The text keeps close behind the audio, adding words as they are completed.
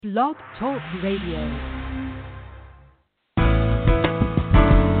Blog Talk Radio.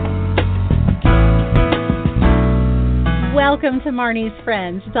 Welcome to Marnie's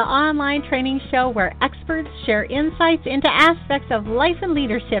Friends, the online training show where experts share insights into aspects of life and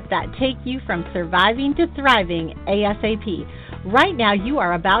leadership that take you from surviving to thriving ASAP. Right now, you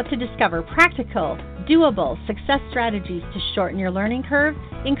are about to discover practical, doable success strategies to shorten your learning curve,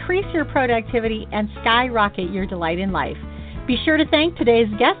 increase your productivity, and skyrocket your delight in life. Be sure to thank today's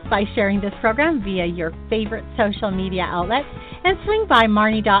guests by sharing this program via your favorite social media outlets and swing by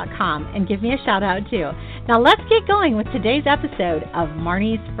Marnie.com and give me a shout out too. Now let's get going with today's episode of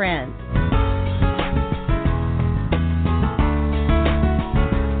Marnie's Friends.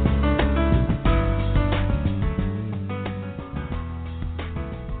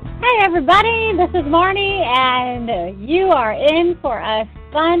 Hey everybody, this is Marnie and you are in for a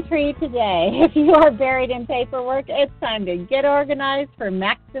fun treat today. If you are buried in paperwork, it's time to get organized for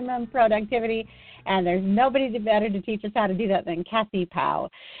maximum productivity. And there's nobody better to teach us how to do that than Kathy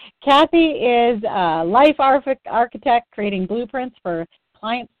Powell. Kathy is a life architect creating blueprints for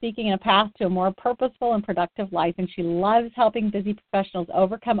clients seeking a path to a more purposeful and productive life. And she loves helping busy professionals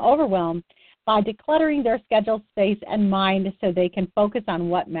overcome overwhelm by decluttering their schedule, space, and mind so they can focus on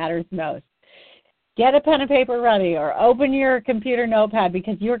what matters most. Get a pen and paper ready or open your computer notepad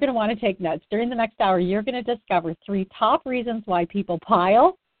because you're going to want to take notes. During the next hour, you're going to discover 3 top reasons why people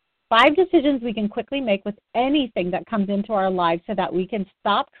pile, 5 decisions we can quickly make with anything that comes into our lives so that we can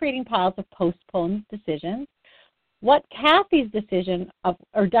stop creating piles of postponed decisions, what Kathy's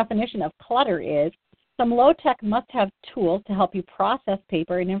definition of clutter is, some low-tech must-have tools to help you process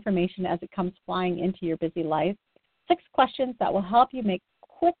paper and information as it comes flying into your busy life, 6 questions that will help you make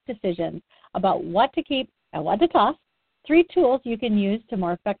quick decisions about what to keep and what to toss, 3 tools you can use to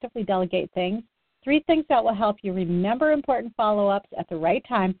more effectively delegate things, 3 things that will help you remember important follow-ups at the right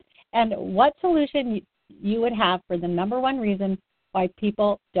time, and what solution you would have for the number one reason why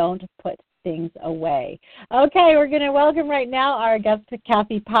people don't put things away. Okay, we're going to welcome right now our guest,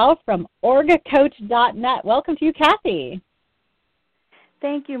 Kathy Powell from orgacoach.net. Welcome to you, Kathy.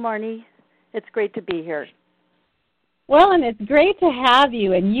 Thank you, Marnie. It's great to be here. Well, and it's great to have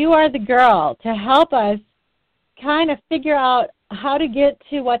you, and you are the girl to help us kind of figure out how to get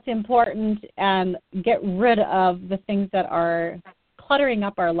to what's important and get rid of the things that are cluttering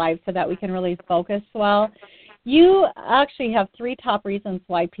up our lives so that we can really focus well. You actually have 3 top reasons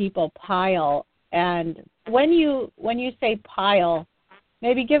why people pile, and when you say pile,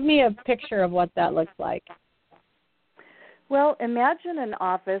 maybe give me a picture of what that looks like. Well, imagine an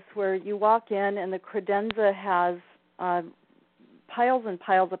office where you walk in and the credenza has piles and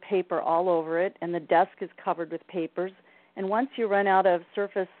piles of paper all over it, and the desk is covered with papers. And once you run out of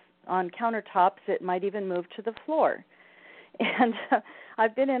surface on countertops, it might even move to the floor. And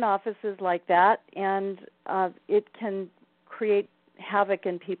I've been in offices like that, and it can create havoc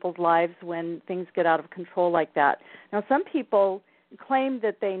in people's lives when things get out of control like that. Now, some people claim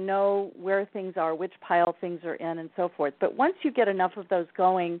that they know where things are, which pile things are in, and so forth. But once you get enough of those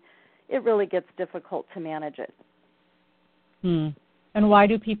going, it really gets difficult to manage it. And why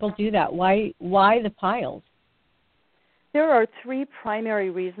do people do that? Why the piles? There are 3 primary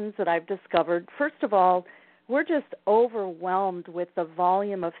reasons that I've discovered. First of all, we're just overwhelmed with the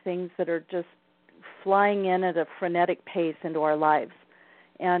volume of things that are just flying in at a frenetic pace into our lives.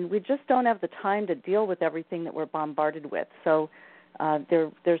 And we just don't have the time to deal with everything that we're bombarded with. So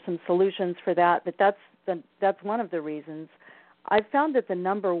there's some solutions for that, but that's one of the reasons. I've found that the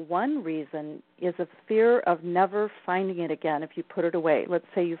number one reason is a fear of never finding it again if you put it away. Let's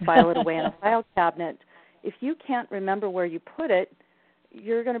say you file it away in a file cabinet. If you can't remember where you put it,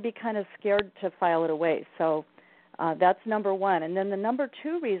 you're going to be kind of scared to file it away. So that's number one. And then the number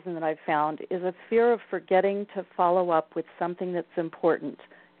 2 reason that I've found is a fear of forgetting to follow up with something that's important,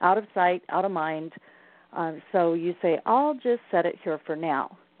 out of sight, out of mind. So you say, I'll just set it here for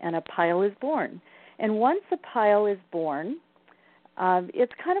now, and a pile is born. And once a pile is born,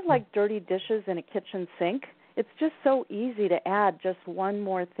 it's kind of like dirty dishes in a kitchen sink. It's just so easy to add just one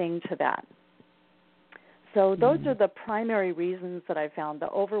more thing to that. So those are the primary reasons that I found: the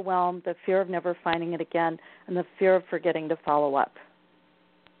overwhelm, the fear of never finding it again, and the fear of forgetting to follow up.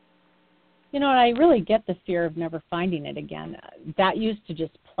 You know, and I really get the fear of never finding it again. That used to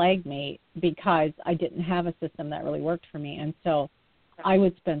just plague me because I didn't have a system that really worked for me. And so I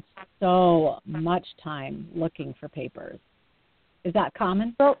would spend so much time looking for papers. Is that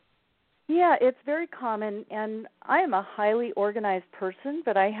common? Well, yeah, it's very common, and I am a highly organized person,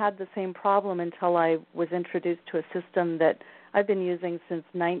 but I had the same problem until I was introduced to a system that I've been using since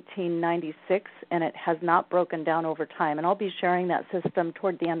 1996, and it has not broken down over time. And I'll be sharing that system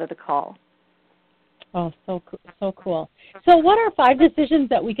toward the end of the call. Oh, so cool. So what are 5 decisions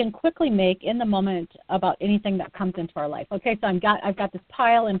that we can quickly make in the moment about anything that comes into our life? Okay, so I've got this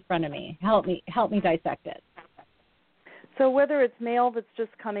pile in front of me. Help me dissect it. So whether it's mail that's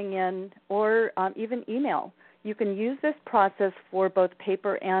just coming in or even email, you can use this process for both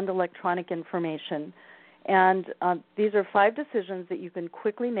paper and electronic information. And these are 5 decisions that you can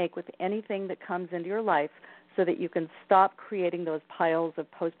quickly make with anything that comes into your life so that you can stop creating those piles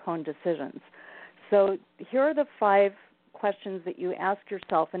of postponed decisions. So here are the 5 questions that you ask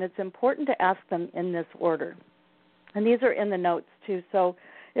yourself, and it's important to ask them in this order. And these are in the notes, too, so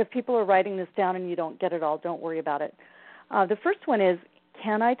if people are writing this down and you don't get it all, don't worry about it. The first one is,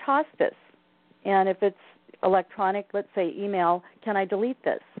 can I toss this? And if it's electronic, let's say email, can I delete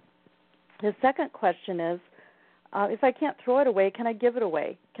this? The second question is, if I can't throw it away, can I give it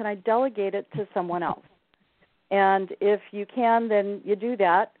away? Can I delegate it to someone else? And if you can, then you do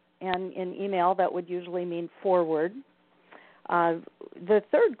that. And in email, that would usually mean forward. The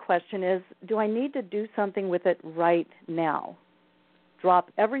third question is, do I need to do something with it right now?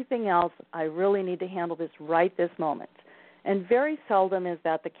 Drop everything else. I really need to handle this right this moment. And very seldom is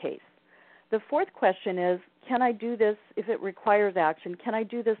that the case. The fourth question is, can I do this if it requires action? Can I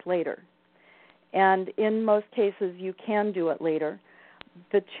do this later? And in most cases, you can do it later.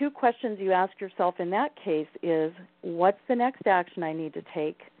 The 2 questions you ask yourself in that case is, what's the next action I need to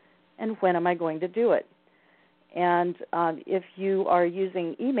take? And when am I going to do it? And if you are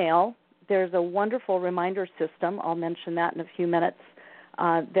using email, there's a wonderful reminder system, I'll mention that in a few minutes,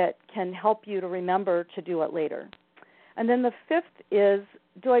 that can help you to remember to do it later. And then the 5th is,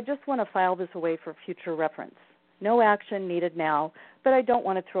 do I just want to file this away for future reference? No action needed now, but I don't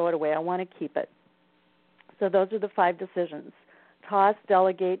want to throw it away. I want to keep it. So those are the 5 decisions. Toss,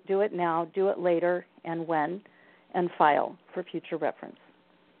 delegate, do it now, do it later, and when, and file for future reference.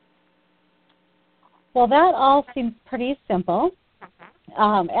 Well, that all seems pretty simple.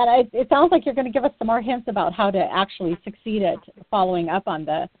 And it sounds like you're going to give us some more hints about how to actually succeed at following up on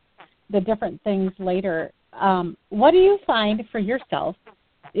the different things later. What do you find for yourself?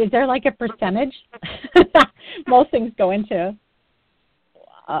 Is there like a percentage? Most things go into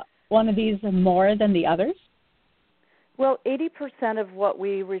one of these more than the others? Well, 80% of what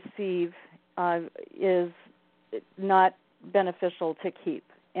we receive is not beneficial to keep.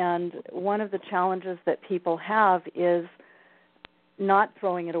 And one of the challenges that people have is not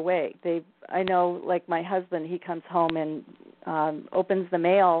throwing it away. I know, like my husband, he comes home and opens the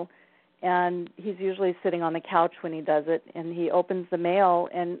mail, and he's usually sitting on the couch when he does it, and he opens the mail,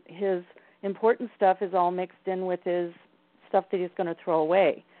 and his important stuff is all mixed in with his stuff that he's going to throw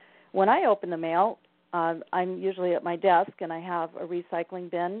away. When I open the mail, I'm usually at my desk, and I have a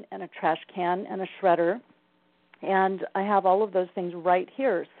recycling bin and a trash can and a shredder, and I have all of those things right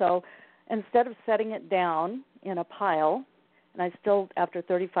here. So instead of setting it down in a pile, and I still, after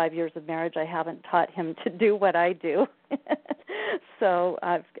 35 years of marriage, I haven't taught him to do what I do. So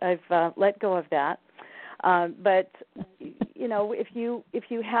I've let go of that. But you know, if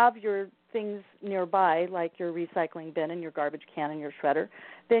you have your things nearby, like your recycling bin and your garbage can and your shredder,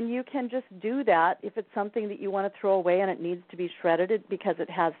 then you can just do that. If it's something that you want to throw away and it needs to be shredded because it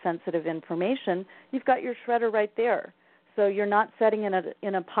has sensitive information, you've got your shredder right there. So you're not setting it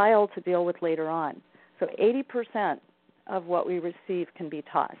in a pile to deal with later on. So 80% of what we receive can be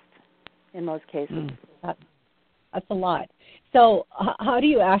tossed in most cases. That's a lot. So how do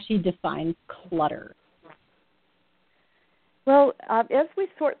you actually define clutter? Well, as we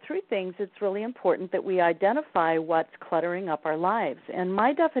sort through things, it's really important that we identify what's cluttering up our lives. And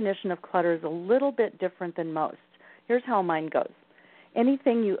my definition of clutter is a little bit different than most. Here's how mine goes.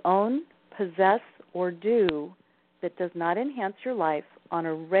 Anything you own, possess, or do that does not enhance your life on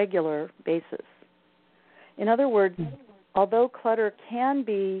a regular basis. In other words, although clutter can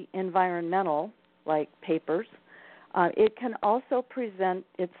be environmental, like papers, it can also present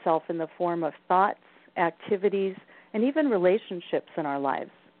itself in the form of thoughts, activities, and even relationships in our lives.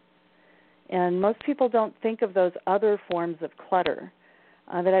 And most people don't think of those other forms of clutter.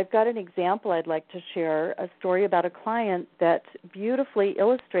 But I've got an example I'd like to share, a story about a client that beautifully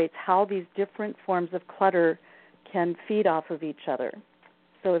illustrates how these different forms of clutter can feed off of each other.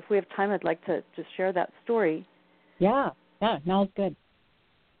 So if we have time, I'd like to just share that story. Yeah, now it's good.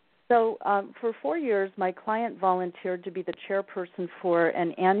 So for 4 years, my client volunteered to be the chairperson for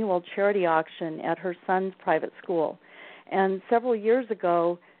an annual charity auction at her son's private school. And several years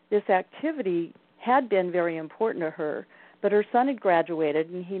ago, this activity had been very important to her, but her son had graduated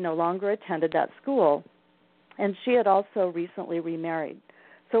and he no longer attended that school. and she had also recently remarried.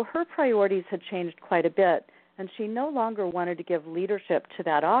 So her priorities had changed quite a bit, and she no longer wanted to give leadership to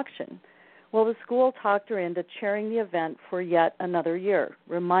that auction. Well, the school talked her into chairing the event for yet another year,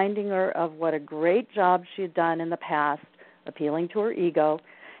 reminding her of what a great job she had done in the past, appealing to her ego,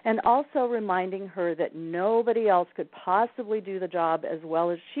 and also reminding her that nobody else could possibly do the job as well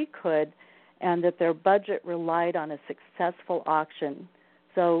as she could, and that their budget relied on a successful auction.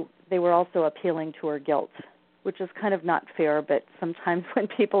 So they were also appealing to her guilt, which is kind of not fair, but sometimes when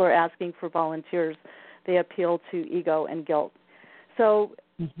people are asking for volunteers, they appeal to ego and guilt. So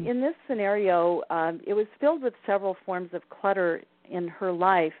in this scenario, it was filled with several forms of clutter in her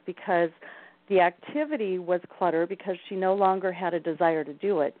life because the activity was clutter because she no longer had a desire to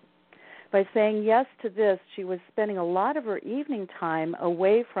do it. By saying yes to this, she was spending a lot of her evening time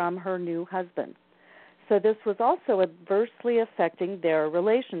away from her new husband. So this was also adversely affecting their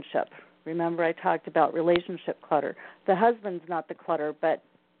relationship. Remember, I talked about relationship clutter. The husband's not the clutter, but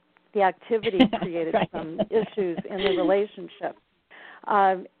the activity created right. some issues in the relationship.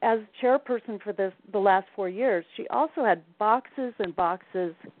 As chairperson for the last 4 years, she also had boxes and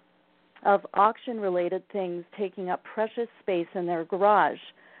boxes of auction-related things taking up precious space in their garage,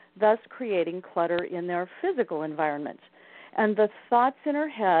 thus creating clutter in their physical environment. And the thoughts in her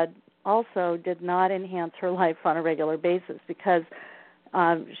head also did not enhance her life on a regular basis because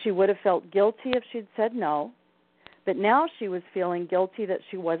she would have felt guilty if she'd said no, but now she was feeling guilty that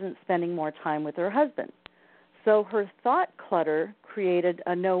she wasn't spending more time with her husband. So her thought clutter created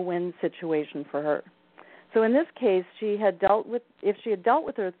a no-win situation for her. So in this case, if she had dealt with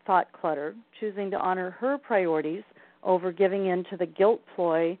her thought clutter, choosing to honor her priorities over giving in to the guilt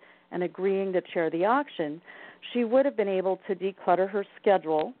ploy and agreeing to chair the auction, she would have been able to declutter her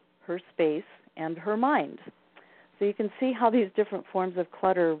schedule, her space, and her mind. So you can see how these different forms of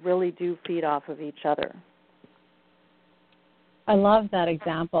clutter really do feed off of each other. I love that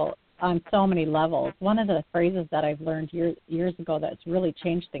example on so many levels. One of the phrases that I've learned years ago that's really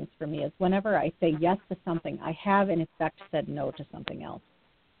changed things for me is whenever I say yes to something, I have in effect said no to something else.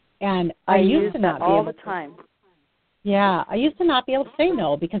 And I used to not be all able the time. Yeah, I used to not be able to say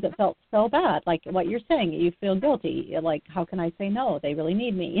no because it felt so bad. Like what you're saying, you feel guilty. Like, how can I say no? They really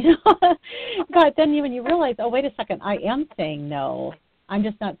need me. But then when you realize, oh, wait a second, I am saying no. I'm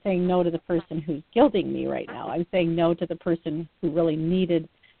just not saying no to the person who's guilting me right now. I'm saying no to the person who really needed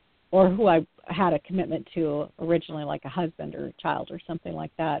or who I had a commitment to originally, like a husband or a child or something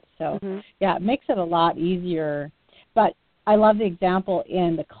like that. So, yeah, it makes it a lot easier. But I love the example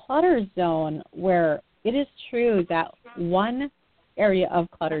in the clutter zone where it is true that one area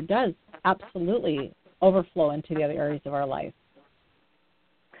of clutter does absolutely overflow into the other areas of our life.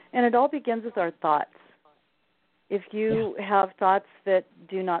 And it all begins with our thoughts. If you have thoughts that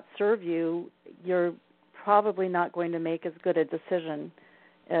do not serve you, you're probably not going to make as good a decision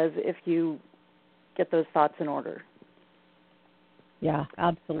as if you get those thoughts in order. Yeah,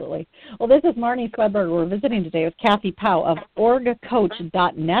 absolutely. Well, this is Marnie Swedberg. We're visiting today with Kathy Powell of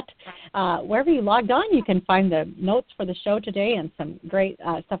orgcoach.net. Wherever you logged on, you can find the notes for the show today and some great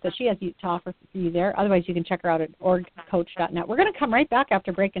stuff that she has to offer for you there. Otherwise, you can check her out at orgcoach.net. We're going to come right back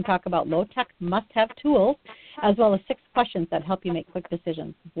after break and talk about low-tech must-have tools, as well as 6 questions that help you make quick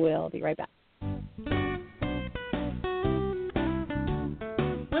decisions. We'll be right back.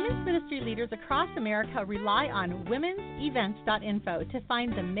 Ministry leaders across America rely on womensevents.info to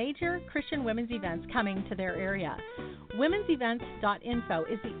find the major Christian women's events coming to their area. Womensevents.info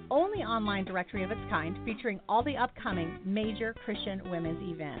is the only online directory of its kind featuring all the upcoming major Christian women's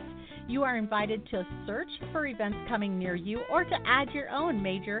events. You are invited to search for events coming near you or to add your own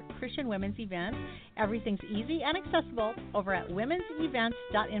major Christian women's events. Everything's easy and accessible over at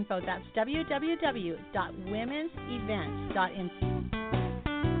womensevents.info. That's www.womensevents.info.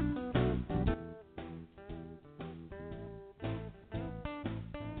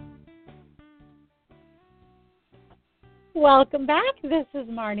 Welcome back. This is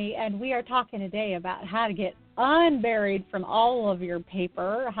Marnie, and we are talking today about how to get unburied from all of your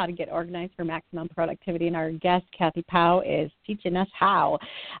paper, how to get organized for maximum productivity. And our guest, Kathy Powell, is teaching us how.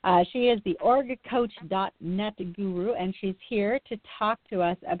 She is the orgcoach.net guru, and she's here to talk to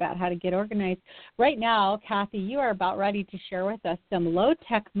us about how to get organized. Right now, Kathy, you are about ready to share with us some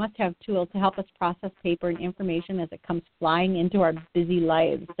low-tech must-have tools to help us process paper and information as it comes flying into our busy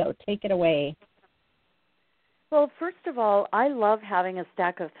lives. So take it away. Well, first of all, I love having a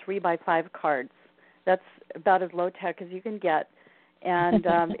stack of 3x5 cards. That's about as low-tech as you can get. And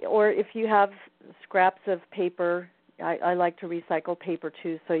or if you have scraps of paper, I like to recycle paper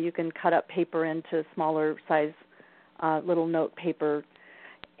too, so you can cut up paper into smaller size little note paper.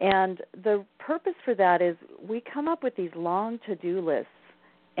 And the purpose for that is we come up with these long to-do lists,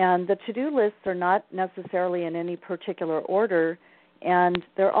 and the to-do lists are not necessarily in any particular order, and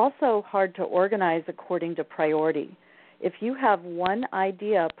they're also hard to organize according to priority. If you have one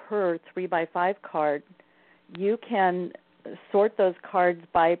idea per 3x5 card, you can sort those cards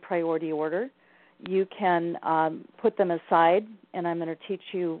by priority order. You can put them aside, and I'm going to teach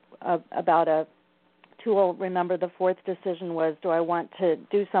you about a tool. Remember, the fourth decision was, do I want to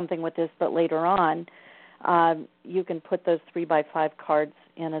do something with this, but later on, you can put those 3x5 cards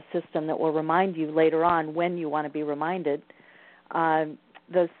in a system that will remind you later on when you want to be reminded.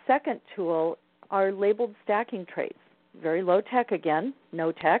 The second tool are labeled stacking trays. Very low tech again,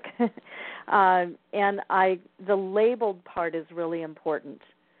 no tech. And the labeled part is really important.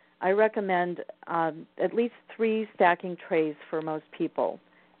 I recommend at least 3 stacking trays for most people.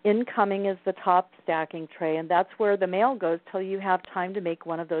 Incoming is the top stacking tray, and that's where the mail goes till you have time to make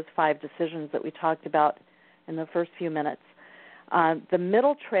one of those 5 decisions that we talked about in the first few minutes. The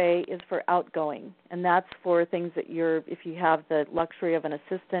middle tray is for outgoing, and that's for things that if you have the luxury of an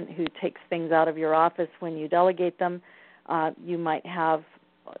assistant who takes things out of your office when you delegate them, you might have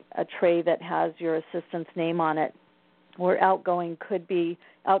a tray that has your assistant's name on it, or outgoing could be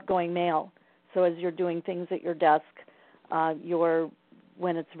outgoing mail. So as you're doing things at your desk,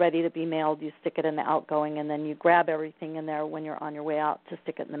 when it's ready to be mailed, you stick it in the outgoing, and then you grab everything in there when you're on your way out to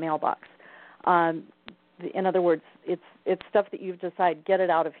stick it in the mailbox. In other words, it's stuff that you've decided, get it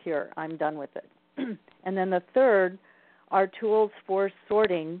out of here, I'm done with it. And then the third are tools for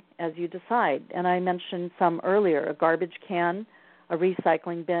sorting as you decide. And I mentioned some earlier, a garbage can, a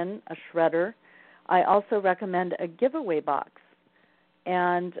recycling bin, a shredder. I also recommend a giveaway box,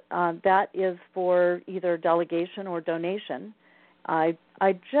 and that is for either delegation or donation. I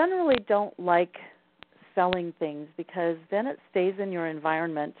generally don't like selling things because then it stays in your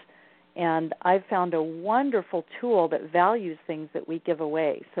environment, and I've found a wonderful tool that values things that we give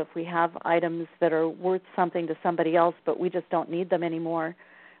away. So if we have items that are worth something to somebody else but we just don't need them anymore,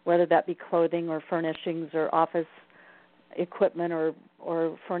 whether that be clothing or furnishings or office equipment or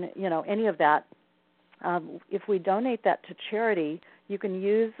any of that, if we donate that to charity, you can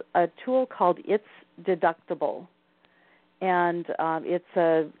use a tool called It's Deductible. And it's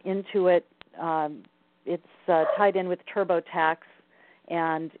Intuit. It's tied in with TurboTax,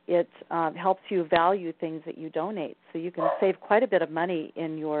 and it helps you value things that you donate. So you can save quite a bit of money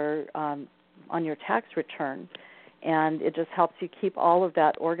in your on your tax return, and it just helps you keep all of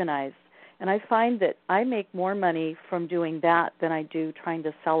that organized. And I find that I make more money from doing that than I do trying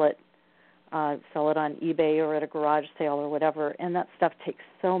to sell it on eBay or at a garage sale or whatever, and that stuff takes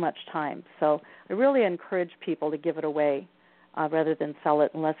so much time. So I really encourage people to give it away rather than sell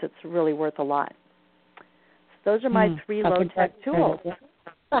it unless it's really worth a lot. So those are my 3 low-tech tools.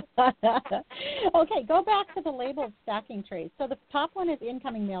 Okay, go back to the labeled stacking trays. So the top one is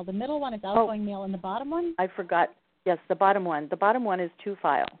incoming mail, the middle one is outgoing mail, and the bottom one? I forgot. Yes, the bottom one. The bottom one is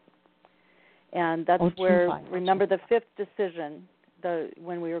 2-file. And that's where, remember the 5th decision,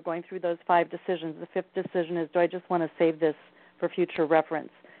 when we were going through those 5 decisions, the 5th decision is, do I just want to save this for future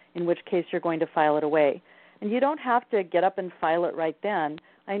reference, in which case you're going to file it away. And you don't have to get up and file it right then.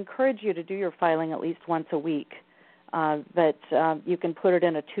 I encourage you to do your filing at least once a week. But you can put it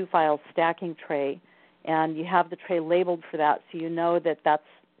in a 2-file stacking tray, and you have the tray labeled for that so you know that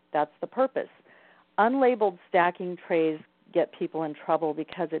that's the purpose. Unlabeled stacking trays get people in trouble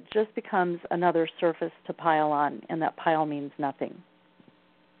because it just becomes another surface to pile on, and that pile means nothing.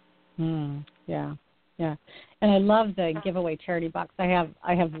 Yeah. And I love the giveaway charity box. I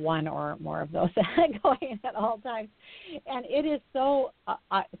have 1 or more of those going at all times, and it is so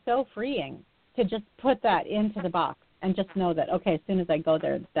freeing to just put that into the box and just know that, okay, as soon as I go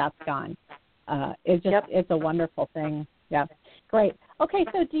there, that's gone. It's a wonderful thing. Yeah, great. Okay,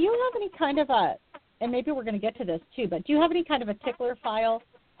 so do you have any kind of and maybe we're going to get to this too, but do you have any kind of a tickler file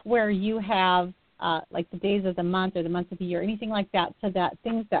where you have like the days of the month or the months of the year, anything like that, so that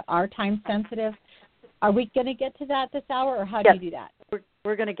things that are time sensitive? Are we going to get to that this hour, or how do you do that?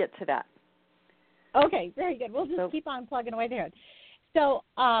 We're going to get to that. Okay, very good. We'll just keep on plugging away there. So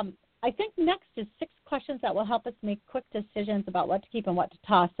I think next is 6 questions that will help us make quick decisions about what to keep and what to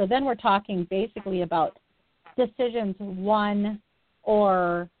toss. So then we're talking basically about decisions 1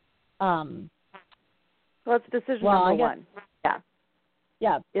 or well, it's decision number 1.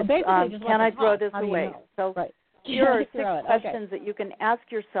 Yeah. It's, basically just can I throw this away? So here are 6 questions that you can ask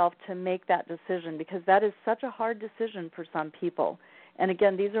yourself to make that decision, because that is such a hard decision for some people. And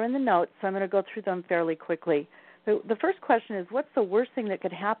again, these are in the notes, so I'm going to go through them fairly quickly. The first question is, what's the worst thing that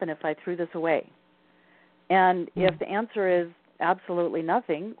could happen if I threw this away? And if the answer is absolutely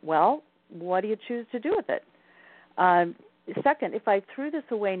nothing, well, what do you choose to do with it? Second, if I threw this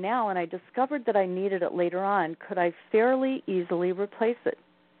away now and I discovered that I needed it later on, could I fairly easily replace it?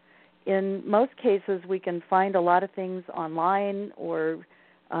 In most cases, we can find a lot of things online, or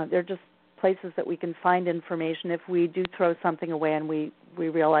they're just places that we can find information if we do throw something away and we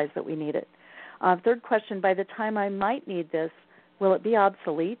realize that we need it. Third question, by the time I might need this, will it be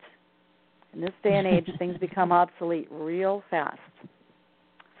obsolete? In this day and age, things become obsolete real fast.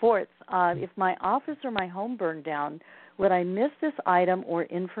 Fourth, if my office or my home burned down, would I miss this item or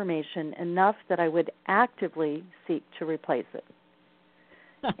information enough that I would actively seek to replace it?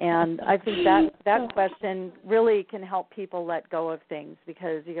 And I think that question really can help people let go of things,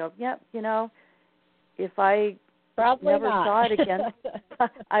 because you go, yep, if I Probably never not. saw it again,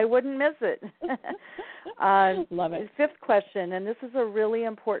 I wouldn't miss it. Love it. Fifth question, and this is a really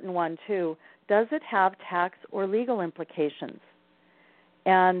important one too, does it have tax or legal implications?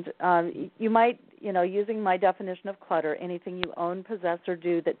 And you might, using my definition of clutter, anything you own, possess, or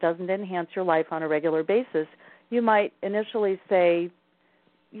do that doesn't enhance your life on a regular basis, you might initially say,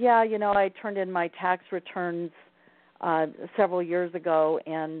 yeah, I turned in my tax returns several years ago,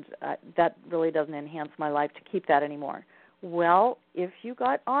 and that really doesn't enhance my life to keep that anymore. Well, if you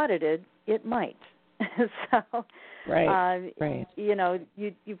got audited, it might. So, right.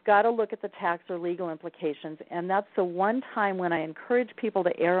 You've got to look at the tax or legal implications, and that's the one time when I encourage people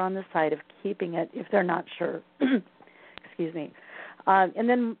to err on the side of keeping it if they're not sure. Excuse me. And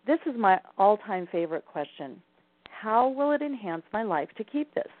then this is my all-time favorite question. How will it enhance my life to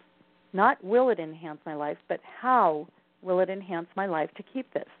keep this? Not will it enhance my life, but how will it enhance my life to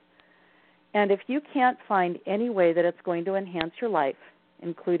keep this? And if you can't find any way that it's going to enhance your life,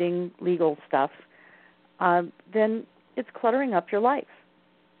 including legal stuff, then it's cluttering up your life.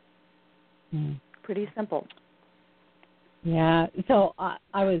 Pretty simple. Yeah. So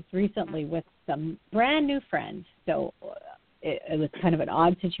I was recently with some brand new friends. So it was kind of an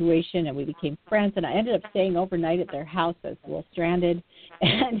odd situation, and we became friends, and I ended up staying overnight at their house. I was a little stranded,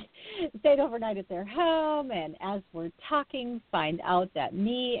 and stayed overnight at their home, and as we're talking, find out that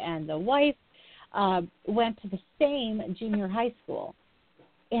me and the wife went to the same junior high school.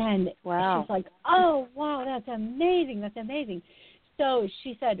 And wow. She's like, oh, wow, that's amazing. So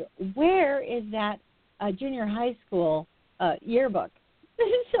she said, where is that junior high school yearbook?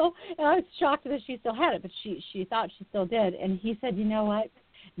 So I was shocked that she still had it, but she thought she still did. And he said, you know what?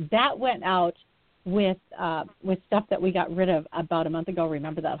 That went out with stuff that we got rid of about a month ago.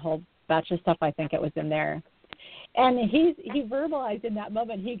 Remember that whole batch of stuff? I think it was in there. And he verbalized in that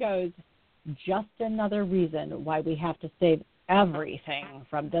moment, he goes, just another reason why we have to save everything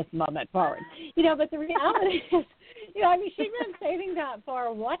from this moment forward. But the reality is, she's been saving that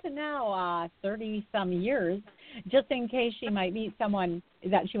for what now, 30-some years, just in case she might meet someone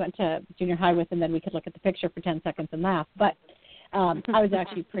that she went to junior high with, and then we could look at the picture for 10 seconds and laugh. But I was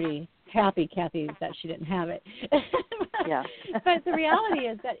actually pretty happy, Kathy, that she didn't have it. Yeah. But the reality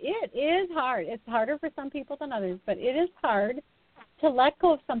is that it is hard. It's harder for some people than others, but it is hard to let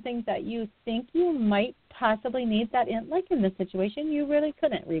go of something that you think you might possibly need, that like in this situation, you really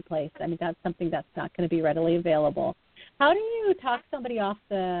couldn't replace. I mean, that's something that's not going to be readily available. How do you talk somebody off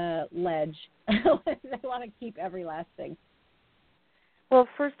the ledge when they want to keep every last thing? Well,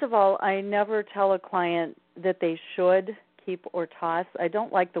 first of all, I never tell a client that they should keep or toss. I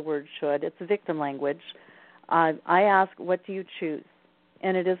don't like the word should. It's victim language. I ask, what do you choose?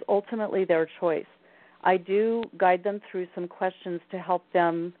 And it is ultimately their choice. I do guide them through some questions to help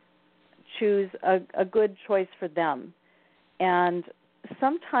them choose a good choice for them. And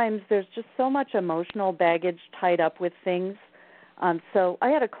sometimes there's just so much emotional baggage tied up with things. So I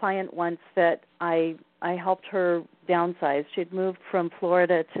had a client once that I helped her downsize. She'd moved from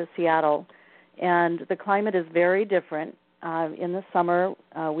Florida to Seattle, and the climate is very different. In the summer,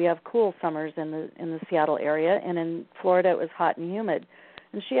 we have cool summers in the Seattle area, and in Florida it was hot and humid.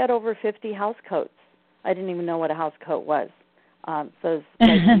 And she had over 50 house coats. I didn't even know what a house coat was. So it's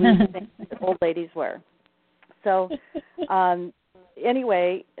like things that old ladies wear. So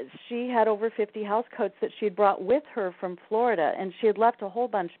anyway, she had over 50 house coats that she had brought with her from Florida, and she had left a whole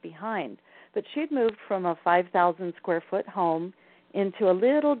bunch behind. But she'd moved from a 5,000 square foot home into a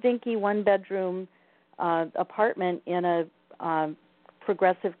little dinky one-bedroom apartment in a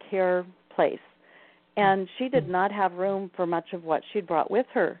progressive care place. And she did not have room for much of what she'd brought with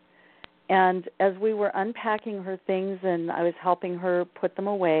her. And as we were unpacking her things and I was helping her put them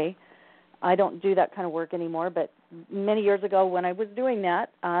away, I don't do that kind of work anymore, but many years ago when I was doing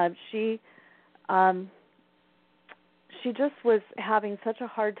that, she just was having such a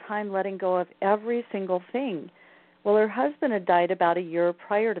hard time letting go of every single thing. Well, her husband had died about a year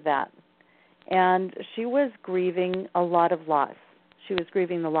prior to that. And she was grieving a lot of loss. She was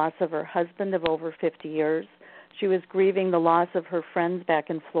grieving the loss of her husband of over 50 years. She was grieving the loss of her friends back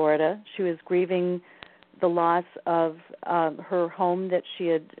in Florida. She was grieving the loss of her home that she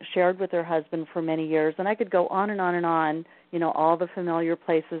had shared with her husband for many years. And I could go on and on and on, all the familiar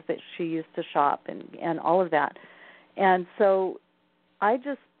places that she used to shop and all of that. And so I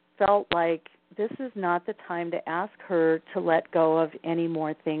just felt like this is not the time to ask her to let go of any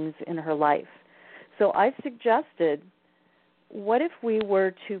more things in her life. So I suggested, what if we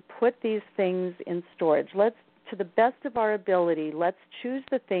were to put these things in storage? To the best of our ability, let's choose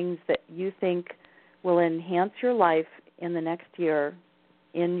the things that you think will enhance your life in the next year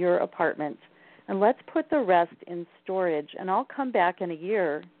in your apartment, and let's put the rest in storage. And I'll come back in a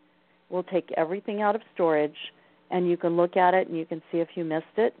year. We'll take everything out of storage, and you can look at it and you can see if you missed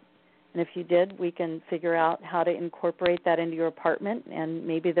it. And if you did, we can figure out how to incorporate that into your apartment. And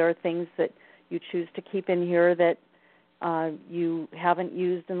maybe there are things that you choose to keep in here that you haven't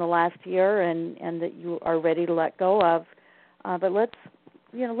used in the last year and that you are ready to let go of. But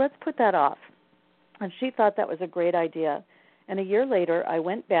let's put that off. And she thought that was a great idea. And a year later, I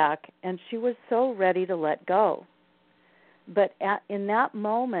went back, and she was so ready to let go. But in that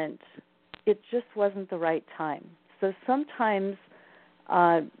moment, it just wasn't the right time. So sometimes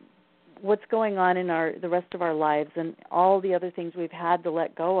what's going on in the rest of our lives and all the other things we've had to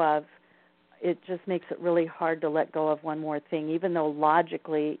let go of, it just makes it really hard to let go of one more thing, even though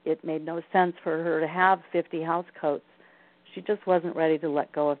logically it made no sense for her to have 50 house coats. She just wasn't ready to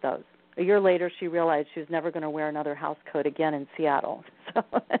let go of those. A year later, she realized she was never going to wear another house coat again in Seattle. So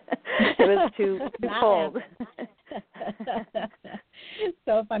it was too cold.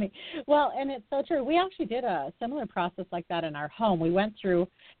 So funny. Well, and it's so true. We actually did a similar process like that in our home. We went through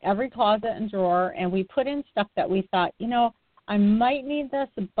every closet and drawer, and we put in stuff that we thought, I might need this,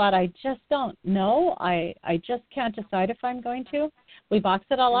 but I just don't know. I just can't decide if I'm going to. We boxed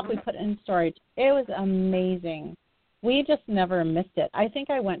it all up. We put it in storage. It was amazing. We just never missed it. I think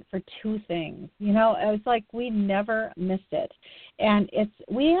I went for 2 things. It was like we never missed it. And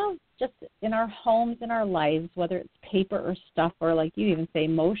we have just in our homes, in our lives, whether it's paper or stuff or like you even say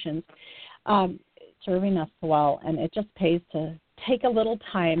emotions, serving us well. And it just pays to take a little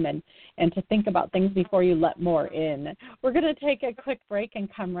time and to think about things before you let more in. We're going to take a quick break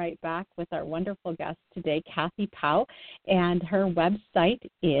and come right back with our wonderful guest today, Kathy Powell, and her website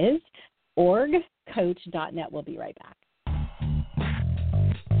is orgcoach.net. We'll be right back.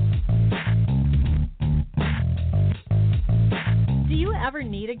 Do you ever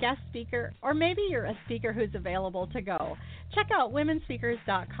need a guest speaker? Or maybe you're a speaker who's available to go? Check out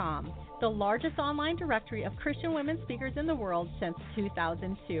womenspeakers.com, the largest online directory of Christian women speakers in the world since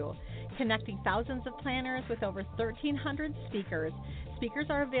 2002. Connecting thousands of planners with over 1,300 speakers. Speakers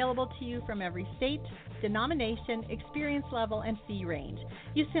are available to you from every state, denomination, experience level, and fee range.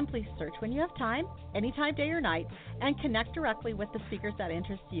 You simply search when you have time, anytime, day or night, and connect directly with the speakers that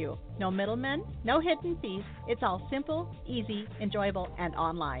interest you. No middlemen, no hidden fees. It's all simple, easy, enjoyable, and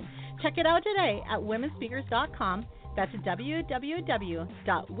online. Check it out today at womenspeakers.com. That's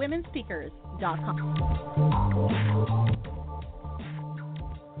www.womenspeakers.com.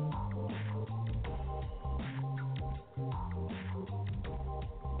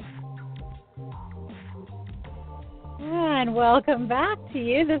 And welcome back to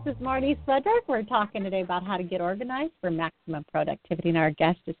you. This is Marty Swedberg. We're talking today about how to get organized for maximum productivity. And our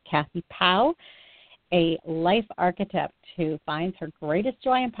guest is Kathy Powell, a life architect who finds her greatest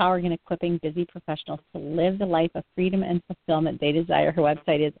joy empowering and equipping busy professionals to live the life of freedom and fulfillment they desire. Her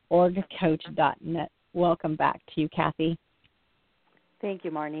website is orgcoach.net. Welcome back to you, Kathy. Thank you,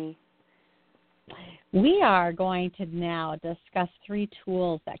 Marnie. We are going to now discuss 3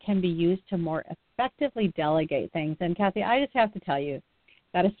 tools that can be used to more effectively delegate things. And, Kathy, I just have to tell you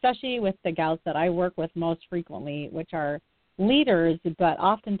that especially with the gals that I work with most frequently, which are leaders, but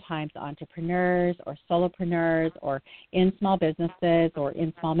oftentimes entrepreneurs or solopreneurs or in small businesses or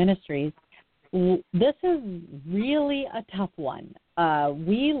in small ministries, this is really a tough one.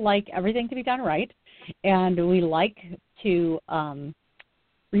 We like everything to be done right, and we like to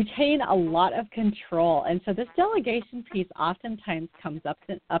retain a lot of control. And so this delegation piece oftentimes comes up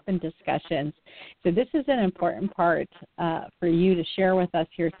in discussions. So this is an important part for you to share with us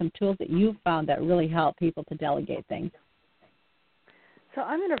here some tools that you've found that really help people to delegate things. So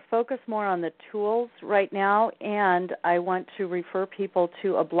I'm going to focus more on the tools right now, and I want to refer people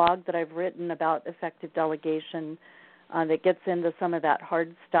to a blog that I've written about effective delegation that gets into some of that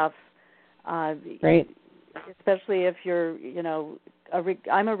hard stuff. Great. Especially if you're,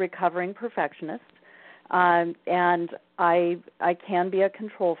 I'm a recovering perfectionist, and I can be a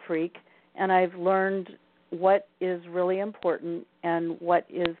control freak, and I've learned what is really important and what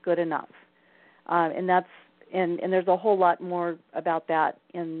is good enough. And there's a whole lot more about that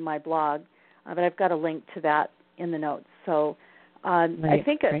in my blog, but I've got a link to that in the notes. So I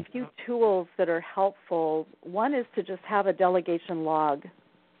think a few tools that are helpful, one is to just have a delegation log.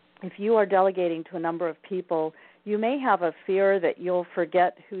 If you are delegating to a number of people, you may have a fear that you'll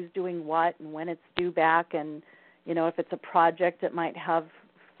forget who's doing what and when it's due back. And, if it's a project, it might have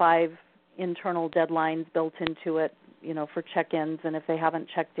 5 internal deadlines built into it, for check-ins. And if they haven't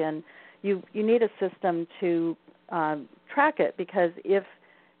checked in, you need a system to track it, because if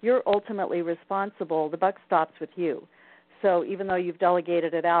you're ultimately responsible, the buck stops with you. So even though you've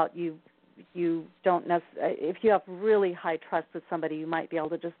delegated it out, you don't if you have really high trust with somebody, you might be able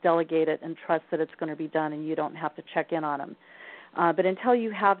to just delegate it and trust that it's going to be done, and you don't have to check in on them. But until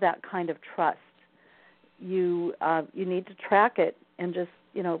you have that kind of trust, you need to track it and just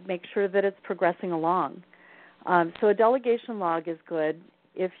make sure that it's progressing along. So a delegation log is good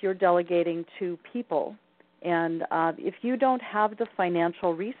if you're delegating to people, and if you don't have the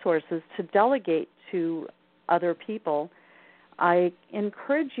financial resources to delegate to other people, I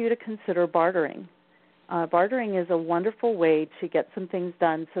encourage you to consider bartering. Bartering is a wonderful way to get some things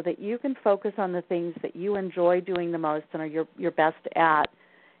done so that you can focus on the things that you enjoy doing the most and are your best at,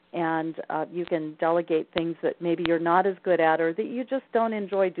 and you can delegate things that maybe you're not as good at or that you just don't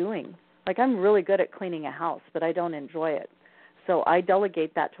enjoy doing. Like, I'm really good at cleaning a house, but I don't enjoy it. So I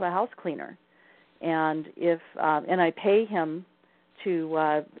delegate that to a house cleaner. And and I pay him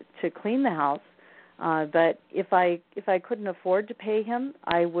to clean the house. But if I couldn't afford to pay him,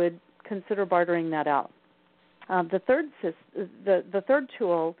 I would consider bartering that out. The third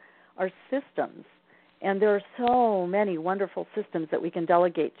tool are systems, and there are so many wonderful systems that we can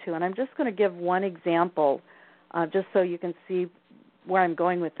delegate to. And I'm just going to give one example, just so you can see where I'm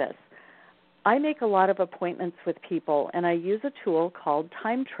going with this. I make a lot of appointments with people, and I use a tool called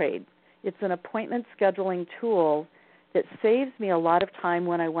TimeTrade. It's an appointment scheduling tool that saves me a lot of time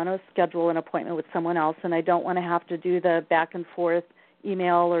when I want to schedule an appointment with someone else, and I don't want to have to do the back and forth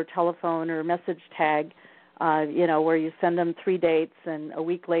email or telephone or message tag, where you send them 3 dates and a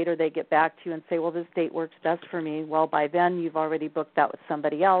week later they get back to you and say, well, this date works best for me. Well, by then you've already booked that with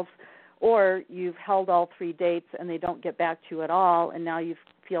somebody else, or you've held all 3 dates and they don't get back to you at all, and now you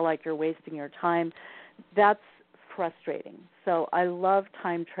feel like you're wasting your time. That's frustrating. So I love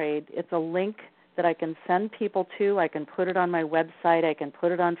TimeTrade. It's a link that I can send people to. I can put it on my website. I can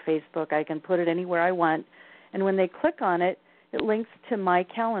put it on Facebook. I can put it anywhere I want. And when they click on it, it links to my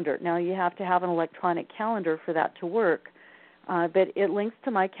calendar. Now, you have to have an electronic calendar for that to work. But it links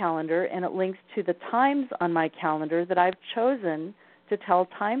to my calendar, and it links to the times on my calendar that I've chosen to tell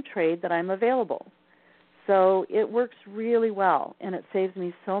TimeTrade that I'm available. So it works really well, and it saves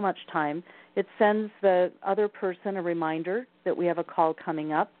me so much time. It sends the other person a reminder that we have a call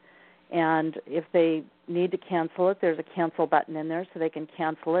coming up, and if they need to cancel it, there's a cancel button in there so they can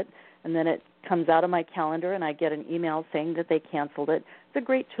cancel it, and then it comes out of my calendar and I get an email saying that they canceled it. It's a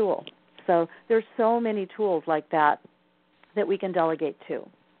great tool. So there's so many tools like that we can delegate to.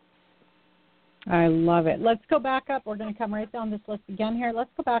 I love it. Let's go back up. We're going to come right down this list again here. Let's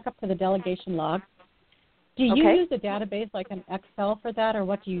go back up to the delegation log. Do you use a database like an Excel for that, or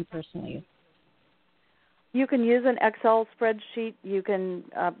what do you personally use? You can use an Excel spreadsheet. You can,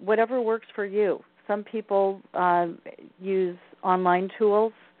 whatever works for you. Some people use online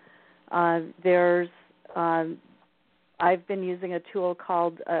tools. I've been using a tool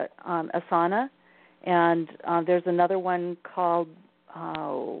called Asana, and there's another one called,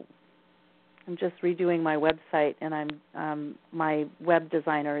 I'm just redoing my website, and my web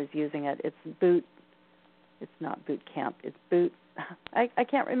designer is using it. It's not Boot Camp. It's Boot. I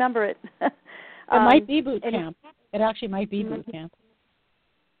can't remember it. It might be Boot Camp. It actually might be Boot Camp.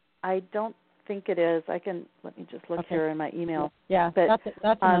 I don't think it is. Let me just look here in my email. Yeah, but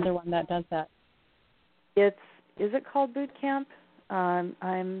that's another one that does that. Is it called Boot Camp?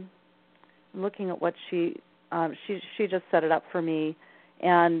 I'm looking at what she just set it up for me,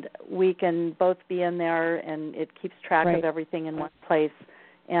 and we can both be in there, and it keeps track of everything in one place.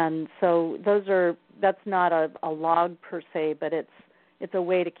 And so that's not a log per se, but it's a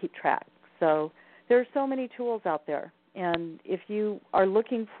way to keep track. So there are so many tools out there. And if you are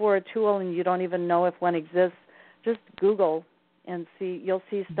looking for a tool and you don't even know if one exists, just Google and you'll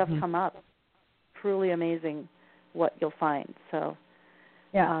see stuff come up. Truly amazing what you'll find. So,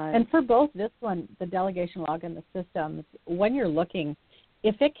 yeah. And for both this one, the delegation log and the systems, when you're looking,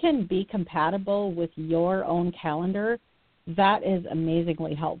 if it can be compatible with your own calendar, that is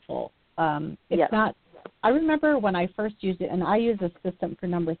amazingly helpful. It's not I remember when I first used it, and I use a system for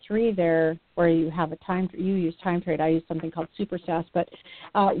number 3 there, where you have you use Time Trade. I use something called SuperStats. But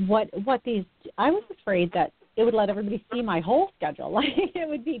I was afraid that it would let everybody see my whole schedule. Like it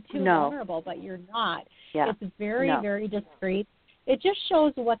would be too vulnerable, but you're not. Yeah. It's very, very discreet. It just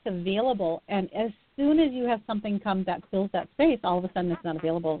shows what's available, and as soon as you have something come that fills that space, all of a sudden it's not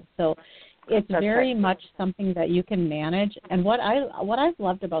available. So it's very much something that you can manage. And what I've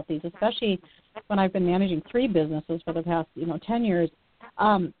loved about these, especially when I've been managing 3 businesses for the past 10 years,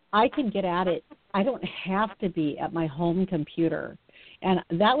 I can get at it. I don't have to be at my home computer. And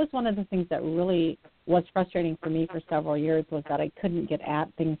that was one of the things that really was frustrating for me for several years, was that I couldn't get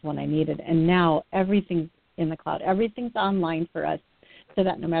at things when I needed. And now everything's in the cloud. Everything's online for us, so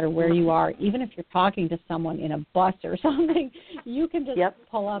that no matter where you are, even if you're talking to someone in a bus or something, you can just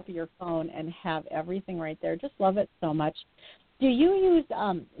pull up your phone and have everything right there. Just love it so much. Do you use?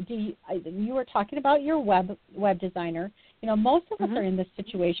 You were talking about your web designer. Most of us are in this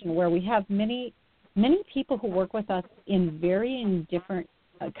situation where we have many people who work with us in varying different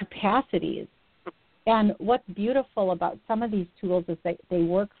capacities. And what's beautiful about some of these tools is that they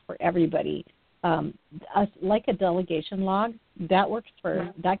work for everybody. Like a delegation log, that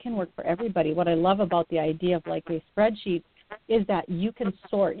can work for everybody. What I love about the idea of like a spreadsheet is that you can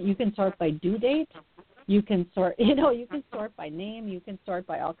sort by due date, you can sort by name, you can sort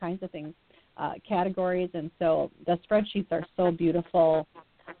by all kinds of things, categories, and so the spreadsheets are so beautiful.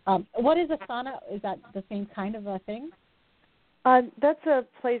 What is Asana? Is that the same kind of a thing? That's a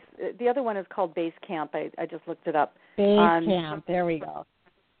place. The other one is called Basecamp. I just looked it up. Basecamp. There we go.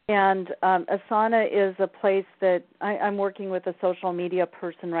 And Asana is a place that I'm working with a social media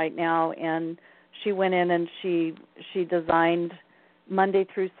person right now, and she went in and she designed Monday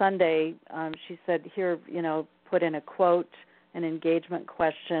through Sunday. She said, here, put in a quote, an engagement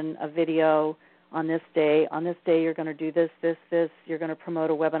question, a video on this day. On this day, you're going to do this, this, this. You're going to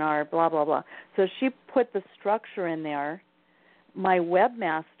promote a webinar, blah, blah, blah. So she put the structure in there. My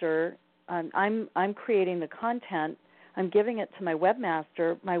webmaster, I'm creating the content. I'm giving it to my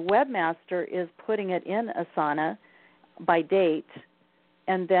webmaster. My webmaster is putting it in Asana by date,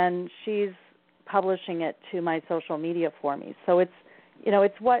 and then she's publishing it to my social media for me. So it's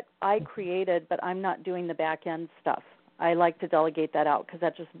what I created, but I'm not doing the back end stuff. I like to delegate that out because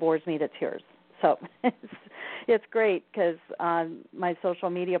that just bores me to tears. So it's great because my social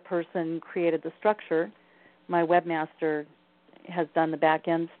media person created the structure. My webmaster has done the back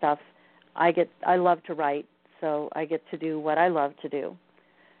end stuff. I love to write, so I get to do what I love to do.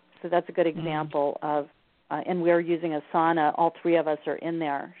 So that's a good example of, and we're using Asana. All 3 of us are in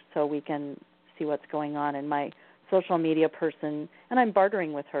there, so we can see what's going on. And my social media person, and I'm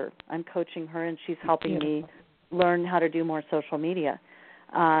bartering with her. I'm coaching her, and she's helping me learn how to do more social media.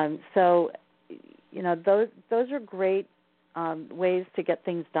 So, those are great ways to get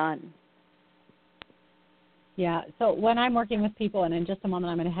things done. Yeah, so when I'm working with people, and in just a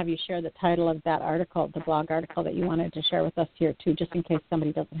moment I'm going to have you share the title of that article, the blog article that you wanted to share with us here too, just in case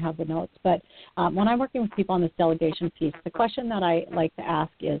somebody doesn't have the notes. But when I'm working with people on this delegation piece, the question that I like to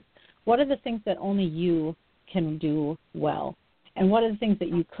ask is, what are the things that only you can do well? And what are the things that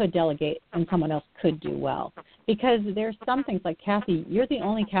you could delegate and someone else could do well? Because there's some things like, Kathy, you're the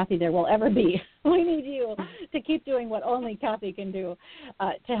only Kathy there will ever be. We need you to keep doing what only Kathy can do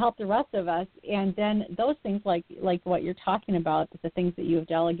to help the rest of us. And then those things like what you're talking about, the things that you have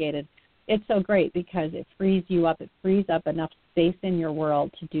delegated, it's so great because it frees you up. It frees up enough space in your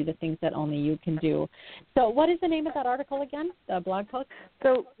world to do the things that only you can do. So what is the name of that article again, the blog post?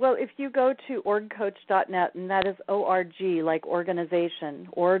 So, well, if you go to orgcoach.net, and that is O-R-G, like organization,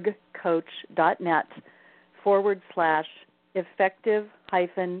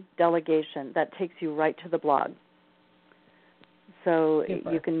 orgcoach.net/effective-delegation. That takes you right to the blog. So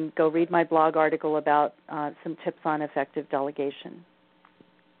you can go read my blog article about some tips on effective delegation.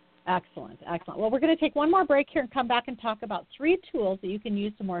 Excellent, excellent. Well, we're going to take one more break here and come back and talk about 3 tools that you can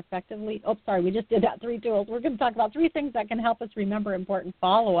use to more effectively. Oh, sorry, we just did that, 3 tools. We're going to talk about 3 things that can help us remember important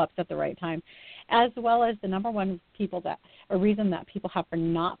follow-ups at the right time, as well as the number one reason that people have for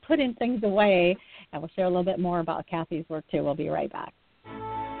not putting things away. And we'll share a little bit more about Kathy's work, too. We'll be right back.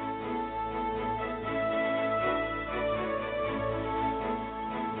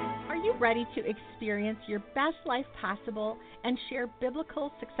 Are you ready to experience your best life possible and share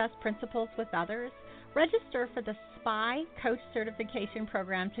biblical success principles with others? Register for the SPY Coach Certification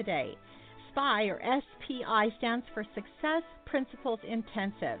Program today. SPI, or SPI, stands for Success Principles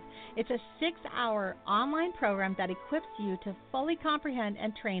Intensive. It's a 6-hour online program that equips you to fully comprehend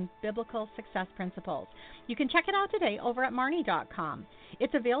and train biblical success principles. You can check it out today over at Marnie.com.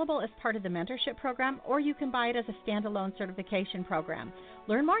 It's available as part of the mentorship program, or you can buy it as a standalone certification program.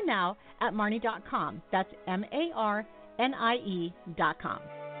 Learn more now at Marnie.com. That's MARNIE.com.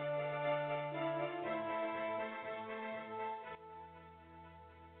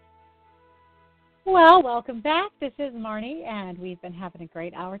 Well, welcome back. This is Marnie, and we've been having a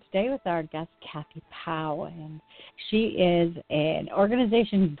great hour today with our guest, Kathy Powell. And she is an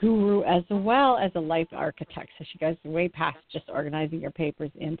organization guru as well as a life architect. So she goes way past just organizing your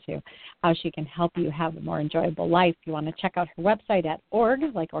papers into how she can help you have a more enjoyable life. You want to check out her website at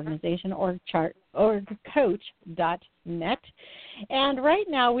org, like organization, orgcoach.net. And right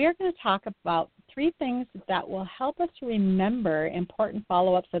now we are going to talk about 3 things that will help us remember important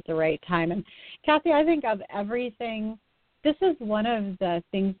follow-ups at the right time. And Kathy, I think of everything, this is one of the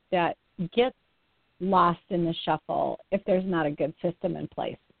things that gets lost in the shuffle if there's not a good system in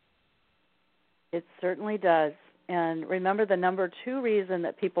place. It certainly does. And remember, the number 2 reason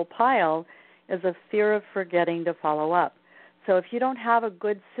that people pile is a fear of forgetting to follow up. So if you don't have a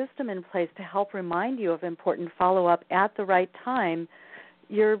good system in place to help remind you of important follow-up at the right time,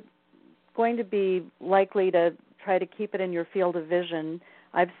 you're going to be likely to try to keep it in your field of vision.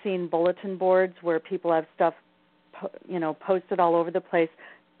 I've seen bulletin boards where people have stuff, posted all over the place.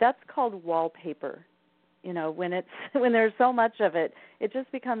 That's called wallpaper. When there's so much of it, it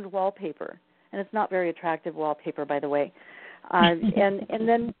just becomes wallpaper, and it's not very attractive wallpaper, by the way. And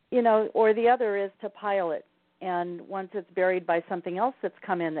then or the other is to pile it. And once it's buried by something else that's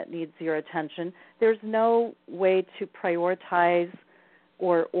come in that needs your attention, there's no way to prioritize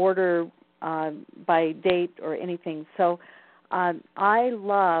or order by date or anything. So I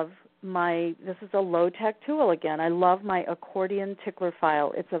love this is a low-tech tool again. I love my accordion tickler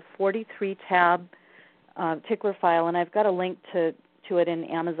file. It's a 43-tab tickler file, and I've got a link to it in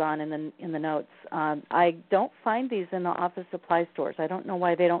Amazon in the notes. I don't find these in the office supply stores. I don't know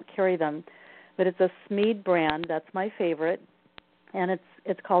why they don't carry them, but it's a Smead brand. That's my favorite, and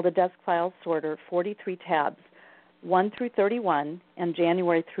it's called a desk file sorter, 43 tabs. 1 through 31, and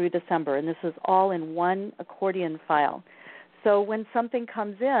January through December, and this is all in one accordion file. So when something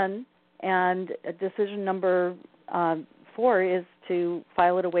comes in, and decision number 4 is to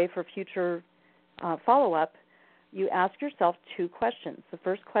file it away for future follow-up, you ask yourself 2 questions. The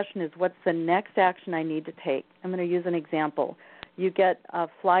first question is, what's the next action I need to take? I'm going to use an example. You get a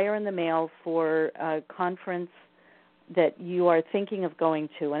flyer in the mail for a conference that you are thinking of going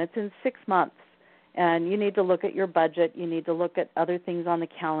to, and it's in 6 months. And you need to look at your budget. You need to look at other things on the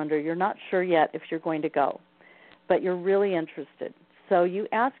calendar. You're not sure yet if you're going to go, but you're really interested. So you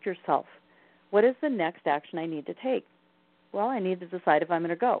ask yourself, what is the next action I need to take? Well, I need to decide if I'm going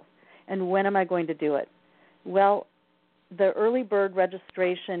to go. And when am I going to do it? Well, the early bird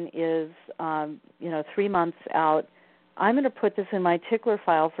registration is, 3 months out. I'm going to put this in my tickler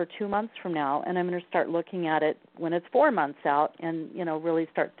file for 2 months from now, and I'm going to start looking at it when it's 4 months out and, really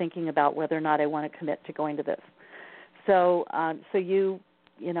start thinking about whether or not I want to commit to going to this. So you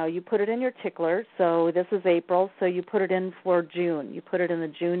put it in your tickler. So this is April, so you put it in for June. You put it in the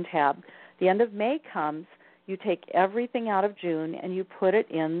June tab. The end of May comes, you take everything out of June and you put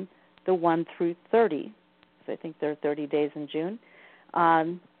it in the 1 through 30. So I think there are 30 days in June.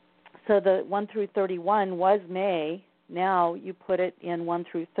 So the 1 through 31 was May. Now you put it in 1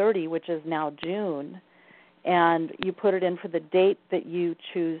 through 30, which is now June, and you put it in for the date that you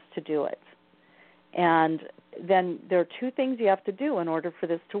choose to do it. And then there are 2 things you have to do in order for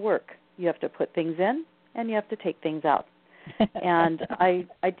this to work. You have to put things in, and you have to take things out. And I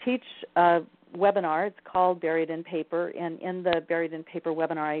teach a webinar. It's called Buried in Paper, and in the Buried in Paper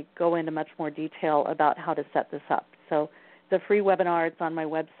webinar, I go into much more detail about how to set this up. So the free webinar, it's on my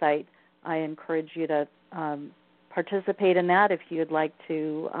website. I encourage you to participate in that if you'd like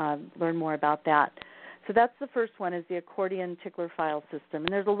to learn more about that. So that's the first one, is the accordion tickler file system. And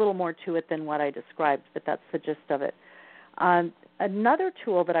there's a little more to it than what I described, but that's the gist of it. Another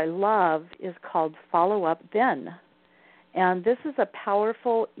tool that I love is called Follow Up Then. And this is a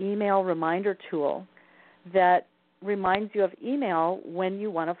powerful email reminder tool that reminds you of email when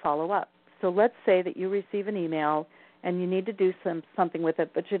you want to follow up. So let's say that you receive an email and you need to do something with it,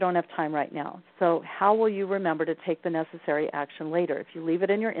 but you don't have time right now. So how will you remember to take the necessary action later? If you leave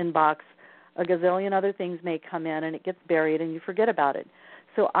it in your inbox, a gazillion other things may come in and it gets buried and you forget about it.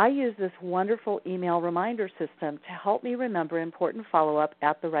 So I use this wonderful email reminder system to help me remember important follow-up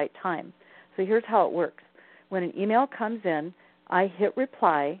at the right time. So here's how it works. When an email comes in, I hit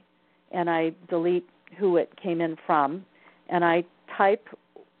reply, and I delete who it came in from, and I type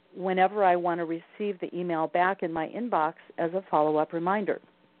whenever I want to receive the email back in my inbox as a follow-up reminder.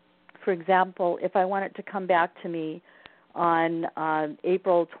 For example, if I want it to come back to me on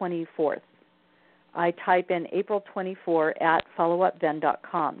April 24th, I type in April 24 at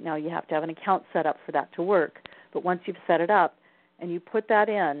followupven.com. Now, you have to have an account set up for that to work, but once you've set it up and you put that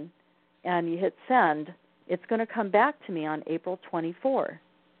in and you hit send, it's going to come back to me on April 24.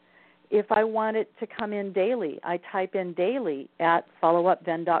 If I want it to come in daily, I type in daily at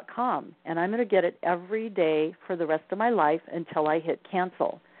followupven.com, and I'm going to get it every day for the rest of my life until I hit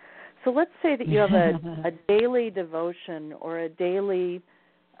cancel. So let's say that you have a daily devotion or a daily,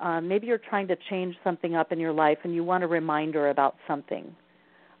 maybe you're trying to change something up in your life and you want a reminder about something,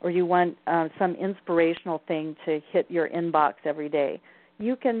 or you want some inspirational thing to hit your inbox every day.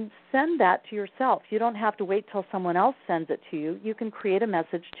 You can send that to yourself. You don't have to wait till someone else sends it to you. You can create a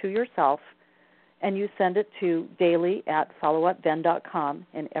message to yourself, and you send it to daily at followupven.com,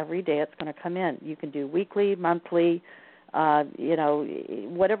 and every day it's going to come in. You can do weekly, monthly,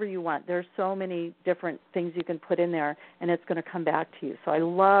 whatever you want. There's so many different things you can put in there, and it's going to come back to you. So I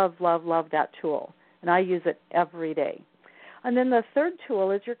love, love, love that tool, and I use it every day. And then the third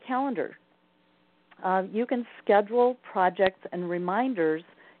tool is your calendar. You can schedule projects and reminders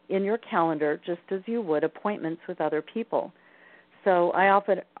in your calendar just as you would appointments with other people. So I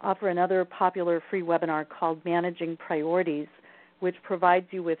offer another popular free webinar called Managing Priorities, which provides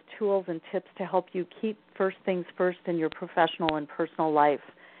you with tools and tips to help you keep first things first in your professional and personal life,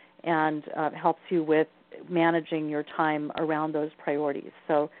 and helps you with managing your time around those priorities.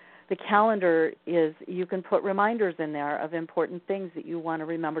 So the calendar is, you can put reminders in there of important things that you want to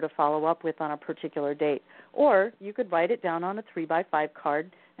remember to follow up with on a particular date. Or you could write it down on a 3x5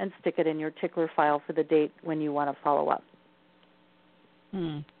 card and stick it in your tickler file for the date when you want to follow up.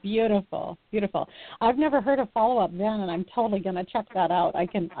 Beautiful, beautiful. I've never heard of Follow-Up Ven, and I'm totally going to check that out. I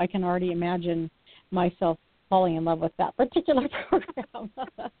can already imagine myself falling in love with that particular program.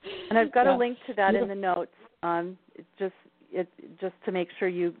 And I've got a link to that in the notes. Just to make sure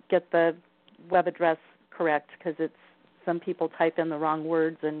you get the web address correct, because some people type in the wrong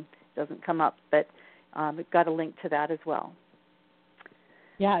words and it doesn't come up. But we've got a link to that as well.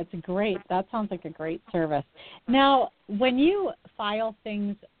 Yeah, it's great. That sounds like a great service. Now, when you file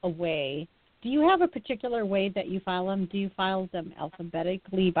things away, do you have a particular way that you file them? Do you file them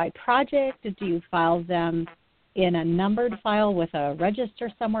alphabetically by project? Do you file them in a numbered file with a register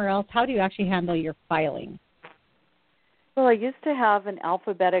somewhere else? How do you actually handle your filing? Well, I used to have an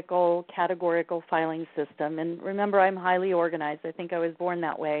alphabetical, categorical filing system. And remember, I'm highly organized. I think I was born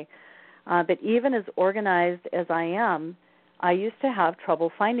that way. But even as organized as I am, I used to have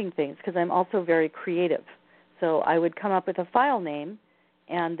trouble finding things because I'm also very creative. So I would come up with a file name,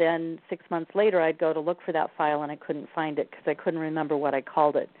 and then 6 months later I'd go to look for that file, and I couldn't find it because I couldn't remember what I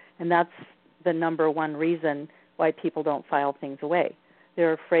called it. And that's the number one reason why people don't file things away.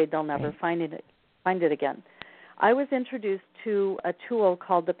 They're afraid they'll never find it again. I was introduced to a tool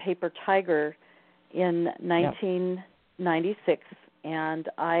called the Paper Tiger in 1996, and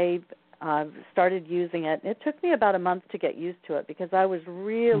I started using it. It took me about a month to get used to it because I was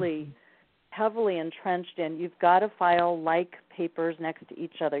really heavily entrenched in, you've got to file like papers next to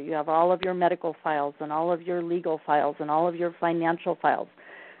each other. You have all of your medical files and all of your legal files and all of your financial files.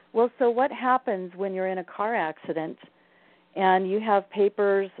 Well, so what happens when you're in a car accident and you have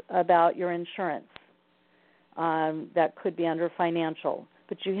papers about your insurance? That could be under financial,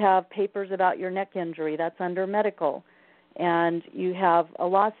 but you have papers about your neck injury, that's under medical, and you have a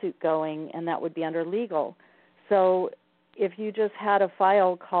lawsuit going, and that would be under legal. So if you just had a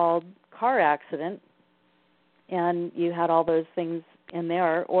file called car accident and you had all those things in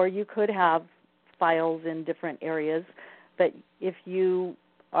there, or you could have files in different areas, but if you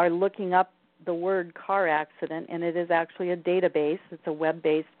are looking up the word car accident, and it is actually a database, it's a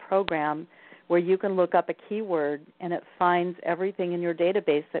web-based program, where you can look up a keyword and it finds everything in your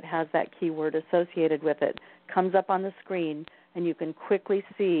database that has that keyword associated with it. Comes up on the screen, and you can quickly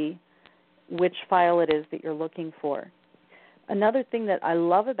see which file it is that you're looking for. Another thing that I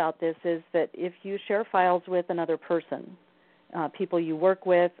love about this is that if you share files with another person, people you work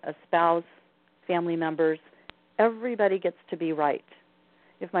with, a spouse, family members, everybody gets to be right.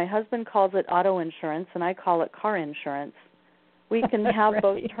 If my husband calls it auto insurance and I call it car insurance, we can have right.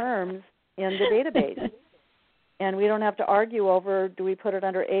 both terms in the database. And we don't have to argue over, do we put it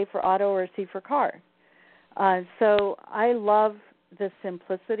under A for auto or C for car? So I love the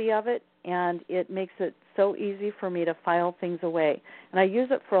simplicity of it, and it makes it so easy for me to file things away. And I use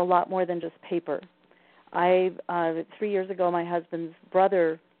it for a lot more than just paper. 3 years ago, my husband's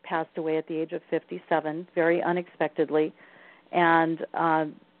brother passed away at the age of 57, very unexpectedly, and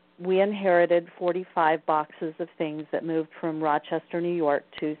we inherited 45 boxes of things that moved from Rochester, New York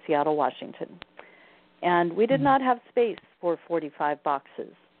to Seattle, Washington. And we did not have space for 45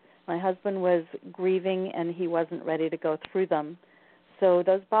 boxes. My husband was grieving, and he wasn't ready to go through them. So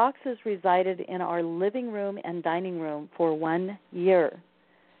those boxes resided in our living room and dining room for 1 year.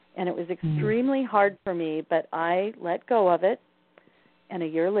 And it was extremely hard for me, but I let go of it. And a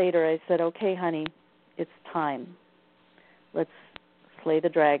year later, I said, okay, honey, it's time. Let's slay the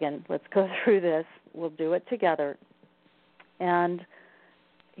dragon. Let's go through this. We'll do it together. And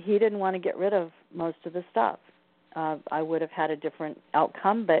he didn't want to get rid of most of the stuff. I would have had a different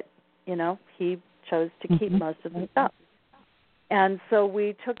outcome, but, he chose to keep most of the stuff. And so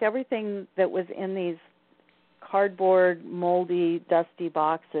we took everything that was in these cardboard, moldy, dusty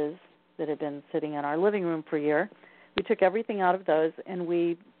boxes that had been sitting in our living room for a year. We took everything out of those, and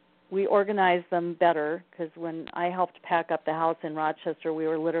we organized them better, because when I helped pack up the house in Rochester, we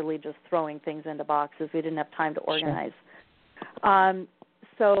were literally just throwing things into boxes. We didn't have time to organize. Sure.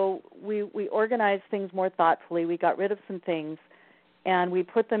 So we organized things more thoughtfully. We got rid of some things, and we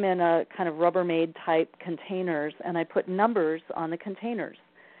put them in a kind of Rubbermaid type containers, and I put numbers on the containers.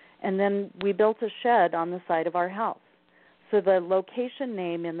 And then we built a shed on the side of our house. So the location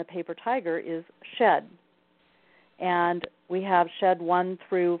name in the Paper Tiger is Shed. And we have shed 1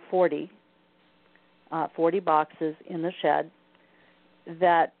 through 40, 40 boxes in the shed,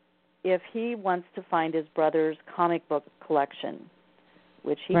 that if he wants to find his brother's comic book collection,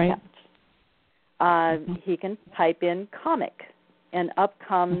 which he kept, he can type in comic, and up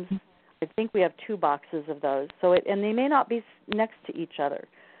comes, I think we have 2 boxes of those. So and they may not be next to each other.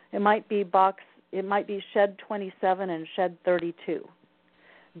 It might be shed 27 and shed 32.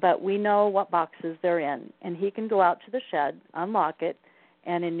 But we know what boxes they're in, and he can go out to the shed, unlock it,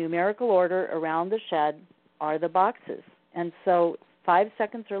 and in numerical order around the shed are the boxes. And so 5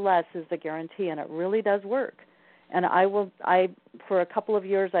 seconds or less is the guarantee, and it really does work. And for a couple of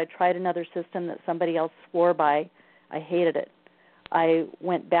years, I tried another system that somebody else swore by. I hated it. I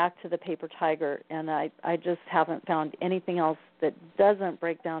went back to the Paper Tiger, and I just haven't found anything else that doesn't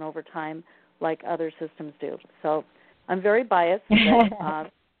break down over time like other systems do. So I'm very biased, but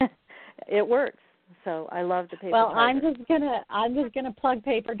it works. So I love the Paper Tiger. I'm just gonna plug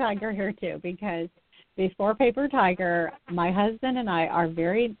Paper Tiger here too, because before Paper Tiger, my husband and I, our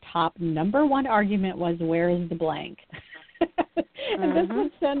very top number one argument was, where is the blank? And this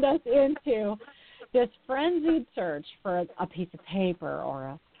would send us into this frenzied search for a piece of paper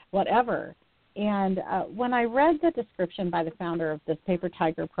or whatever. And when I read the description by the founder of this Paper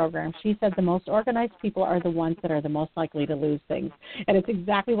Tiger program, she said the most organized people are the ones that are the most likely to lose things. And it's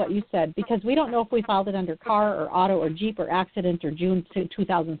exactly what you said, because we don't know if we filed it under car or auto or Jeep or accident or June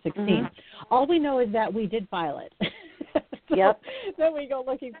 2016. All we know is that we did file it. So then we go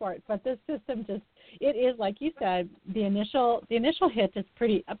looking for it. But this system it is, like you said, the initial hit is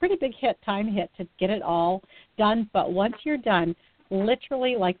a pretty big time hit to get it all done. But once you're done,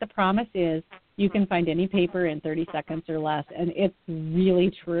 literally, like the promise is, you can find any paper in 30 seconds or less, and it's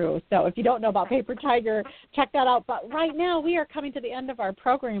really true. So if you don't know about Paper Tiger, check that out. But right now, we are coming to the end of our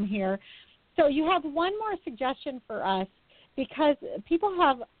program here. So you have one more suggestion for us, because people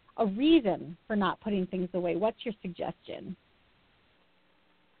have a reason for not putting things away. What's your suggestion?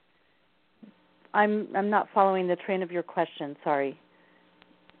 I'm not following the train of your question. Sorry.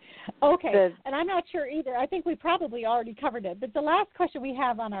 Okay, and I'm not sure either. I think we probably already covered it. But the last question we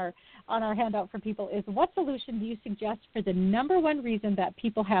have on our handout for people is, what solution do you suggest for the number one reason that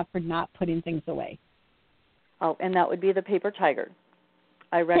people have for not putting things away? Oh, and that would be the Paper Tiger.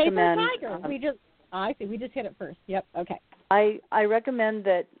 I recommend. Paper Tiger. I see. We just hit it first. Yep. Okay. I recommend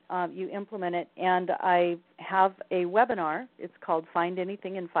that you implement it, and I have a webinar. It's called Find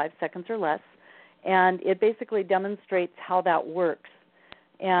Anything in 5 Seconds or Less, and it basically demonstrates how that works.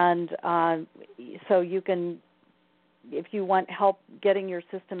 And so you can, if you want help getting your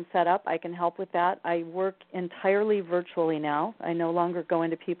system set up, I can help with that. I work entirely virtually now. I no longer go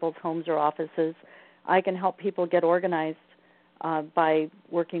into people's homes or offices. I can help people get organized by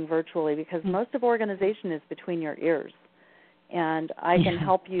working virtually, because most of organization is between your ears. And I can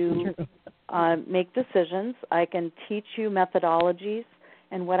help you make decisions. I can teach you methodologies.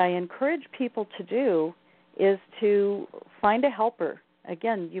 And what I encourage people to do is to find a helper.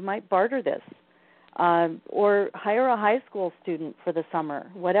 Again, you might barter this, or hire a high school student for the summer,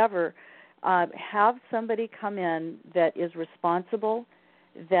 whatever. Have somebody come in that is responsible,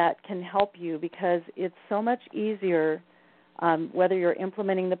 that can help you, because it's so much easier Whether you're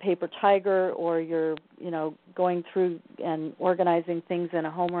implementing the Paper Tiger or you're, going through and organizing things in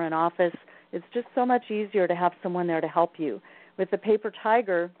a home or an office, it's just so much easier to have someone there to help you. With the Paper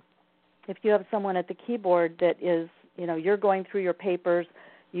Tiger, if you have someone at the keyboard that is, you're going through your papers,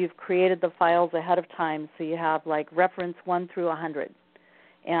 you've created the files ahead of time, so you have like reference 1 through 100.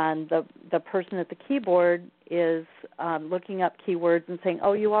 And the person at the keyboard is looking up keywords and saying,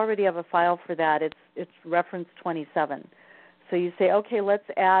 oh, you already have a file for that. It's reference 27. So you say, okay, let's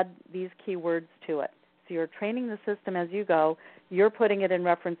add these keywords to it. So you're training the system as you go. You're putting it in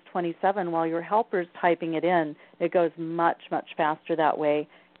reference 27 while your helper's typing it in. It goes much, much faster that way.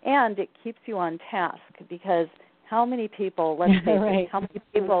 And it keeps you on task because how many people, let's face it, how many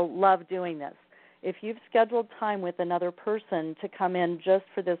people love doing this? If you've scheduled time with another person to come in just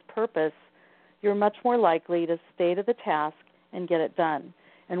for this purpose, you're much more likely to stay to the task and get it done.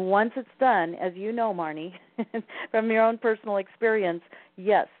 And once it's done, as you know, Marnie, from your own personal experience,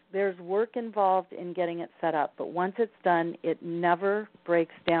 yes, there's work involved in getting it set up. But once it's done, it never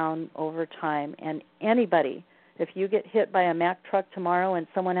breaks down over time. And anybody, if you get hit by a Mack truck tomorrow and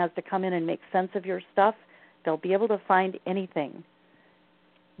someone has to come in and make sense of your stuff, they'll be able to find anything.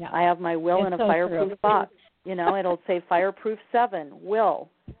 Yeah. I have my will in a fireproof box. It'll say Fireproof 7, will.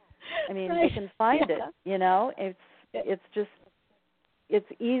 I mean, they can find it, It's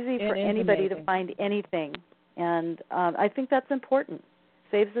easy for anybody to find anything, and I think that's important.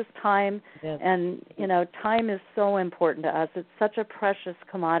 Saves us time, and, time is so important to us. It's such a precious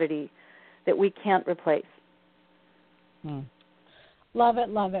commodity that we can't replace. Love it,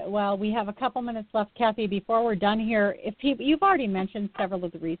 love it. Well, we have a couple minutes left, Kathy. Before we're done here, you've already mentioned several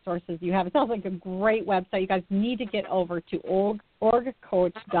of the resources you have. It sounds like a great website. You guys need to get over to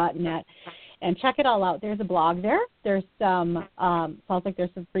orgcoach.net and check it all out. There's a blog there. There's some, sounds like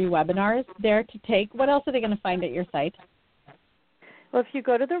there's some free webinars there to take. What else are they going to find at your site? Well, if you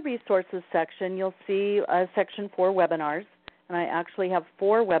go to the resources section, you'll see a section for webinars, and I actually have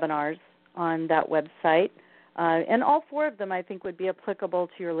 4 webinars on that website. And all 4 of them, I think, would be applicable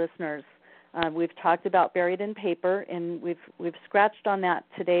to your listeners. We've talked about buried in paper, and we've scratched on that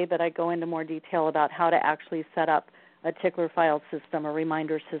today, but I go into more detail about how to actually set up a tickler file system, a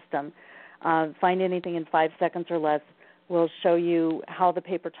reminder system. Find Anything in 5 seconds or less will show you how the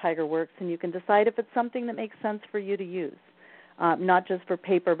Paper Tiger works, and you can decide if it's something that makes sense for you to use, not just for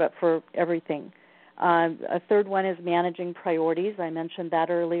paper but for everything. A third one is managing priorities. I mentioned that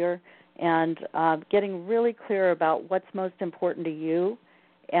earlier. And getting really clear about what's most important to you,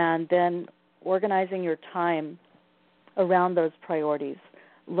 and then organizing your time around those priorities,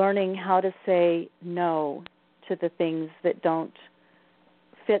 learning how to say no to the things that don't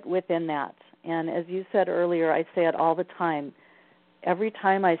fit within that. And as you said earlier, I say it all the time. Every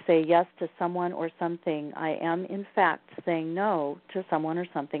time I say yes to someone or something, I am, in fact, saying no to someone or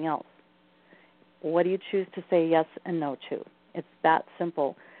something else. What do you choose to say yes and no to? It's that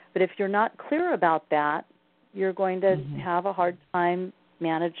simple. But if you're not clear about that, you're going to have a hard time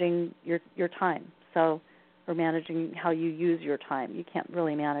managing your time, or managing how you use your time. You can't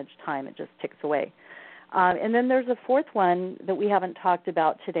really manage time. It just ticks away. And then there's a 4th one that we haven't talked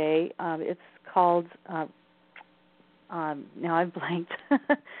about today. It's called, now I've blanked,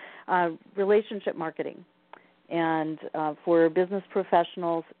 relationship marketing. And for business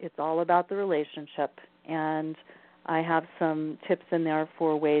professionals, it's all about the relationship. And I have some tips in there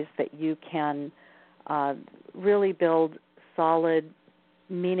for ways that you can really build solid,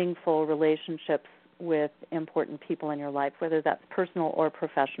 meaningful relationships with important people in your life, whether that's personal or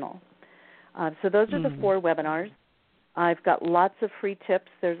professional. So those are the 4 webinars. I've got lots of free tips.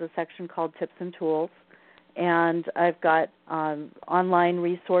 There's a section called Tips and Tools. And I've got online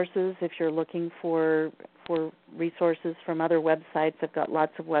resources if you're looking for resources from other websites. I've got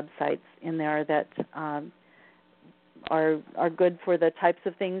lots of websites in there that are good for the types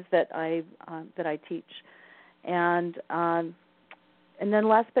of things that I teach. And then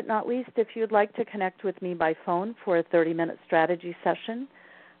last but not least, if you'd like to connect with me by phone for a 30-minute strategy session,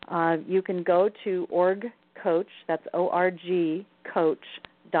 you can go to orgcoach, that's ORG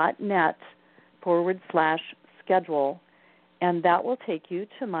coach.net/schedule, and that will take you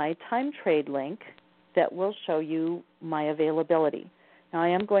to my time trade link that will show you my availability. Now, I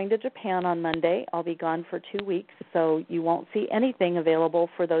am going to Japan on Monday. I'll be gone for 2 weeks, so you won't see anything available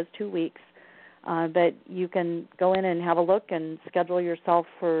for those 2 weeks. But you can go in and have a look and schedule yourself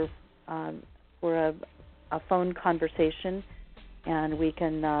for a phone conversation, and we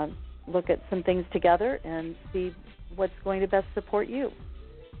can look at some things together and see what's going to best support you.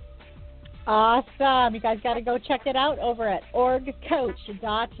 Awesome. You guys got to go check it out over at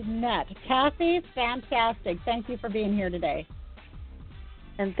orgcoach.net. Kathy, fantastic. Thank you for being here today.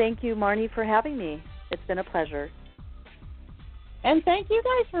 And thank you, Marnie, for having me. It's been a pleasure. And thank you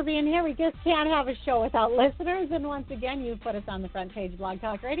guys for being here. We just can't have a show without listeners. And once again, you put us on the front page of Blog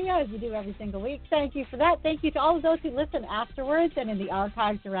Talk Radio, as you do every single week. Thank you for that. Thank you to all of those who listen afterwards and in the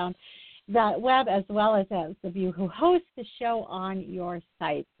archives around the web, as well as those of you who host the show on your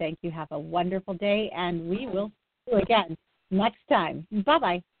site. Thank you. Have a wonderful day, and we will see you again next time.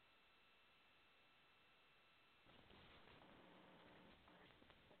 Bye-bye.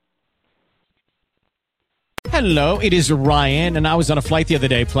 Hello, it is Ryan, and I was on a flight the other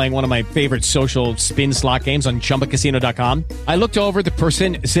day playing one of my favorite social spin slot games on ChumbaCasino.com. I looked over at the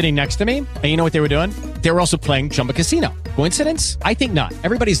person sitting next to me, and you know what they were doing? They were also playing Chumba Casino. Coincidence? I think not.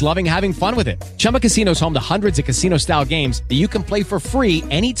 Everybody's loving having fun with it. Chumba Casino is home to hundreds of casino-style games that you can play for free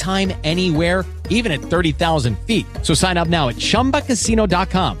anytime, anywhere, even at 30,000 feet. So sign up now at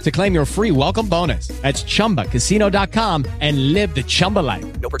ChumbaCasino.com to claim your free welcome bonus. That's ChumbaCasino.com and live the Chumba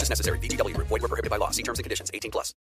life. No purchase necessary. VGW. Void where prohibited by law. See terms and conditions. 18+.